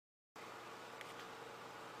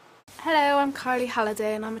Hello, I'm Kylie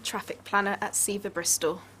Halliday and I'm a traffic planner at Seaver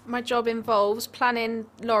Bristol. My job involves planning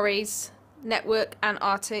lorries, Network and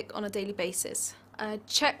Arctic on a daily basis. I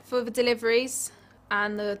check for the deliveries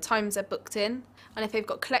and the times they're booked in, and if they've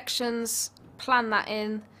got collections, plan that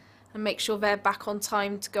in and make sure they're back on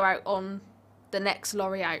time to go out on the next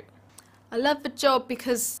lorry out. I love the job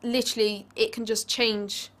because literally it can just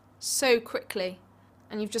change so quickly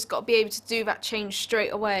and you've just got to be able to do that change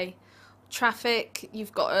straight away. Traffic,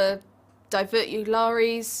 you've got to divert your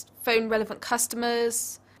lorries, phone relevant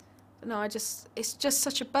customers. No, it's just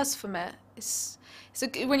such a buzz from it.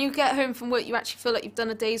 When you get home from work, you actually feel like you've done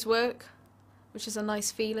a day's work, which is a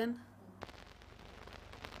nice feeling.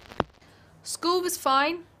 School was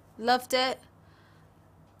fine, loved it.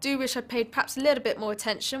 Do wish I paid perhaps a little bit more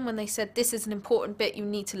attention when they said this is an important bit you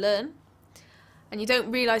need to learn. And you don't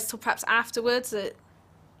realise till perhaps afterwards that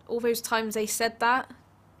all those times they said that,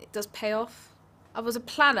 it does pay off. I was a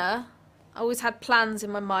planner. I always had plans in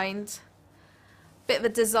my mind. Bit of a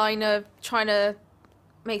designer, trying to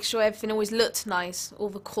make sure everything always looked nice, all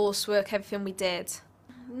the coursework, everything we did.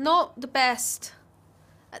 Not the best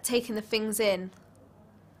at taking the things in.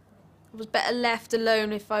 I was better left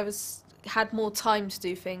alone if I had more time to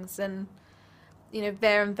do things than,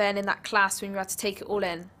 there and then in that class when you had to take it all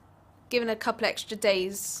in. Given a couple extra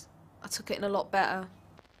days, I took it in a lot better.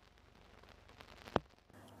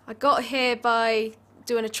 I got here by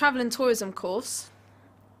doing a travel and tourism course,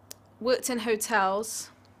 worked in hotels,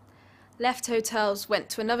 left hotels, went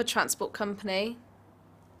to another transport company,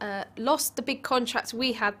 lost the big contract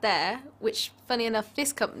we had there, which funny enough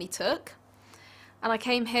this company took, and I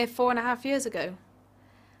came here 4.5 years ago.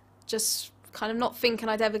 Just kind of not thinking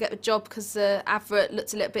I'd ever get the job because the advert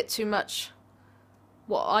looked a little bit too much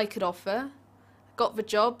what I could offer. Got the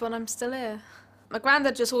job and I'm still here. My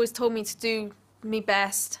granddad just always told me to do me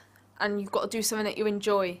best, and you've got to do something that you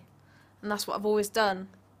enjoy, and that's what I've always done.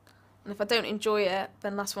 And if I don't enjoy it,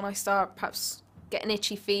 then that's when I start perhaps getting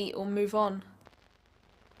itchy feet or move on.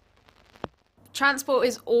 Transport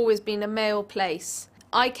has always been a male place.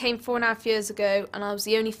 I came 4.5 years ago and I was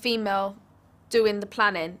the only female doing the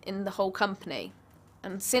planning in the whole company,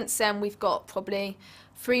 and since then we've got probably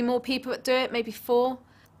 3 more people that do it, maybe 4,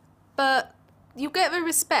 but you get the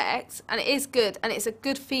respect and it is good, and it's a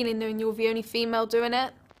good feeling knowing you're the only female doing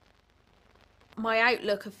it. My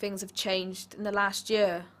outlook of things have changed in the last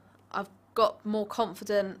year. I've got more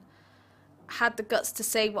confident, had the guts to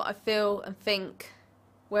say what I feel and think,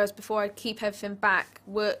 whereas before I'd keep everything back,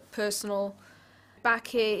 work, personal. Back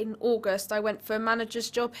here in August I went for a manager's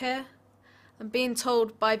job here, and being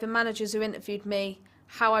told by the managers who interviewed me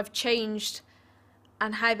how I've changed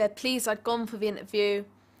and how they're pleased I'd gone for the interview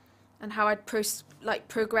and how I'd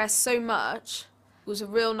progressed so much, it was a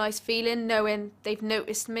real nice feeling knowing they've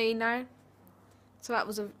noticed me now. So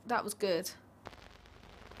that was good.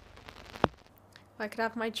 If I could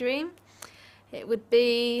have my dream, it would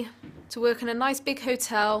be to work in a nice big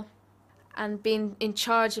hotel and being in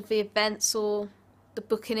charge of the events or the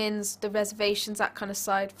booking-ins, the reservations, that kind of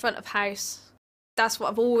side, front of house. That's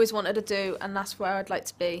what I've always wanted to do, and that's where I'd like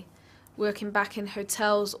to be, working back in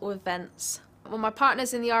hotels or events. When my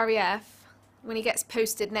partner's in the RAF, when he gets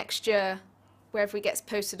posted next year, wherever he gets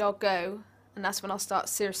posted I'll go, and that's when I'll start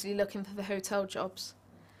seriously looking for the hotel jobs.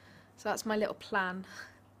 So that's my little plan.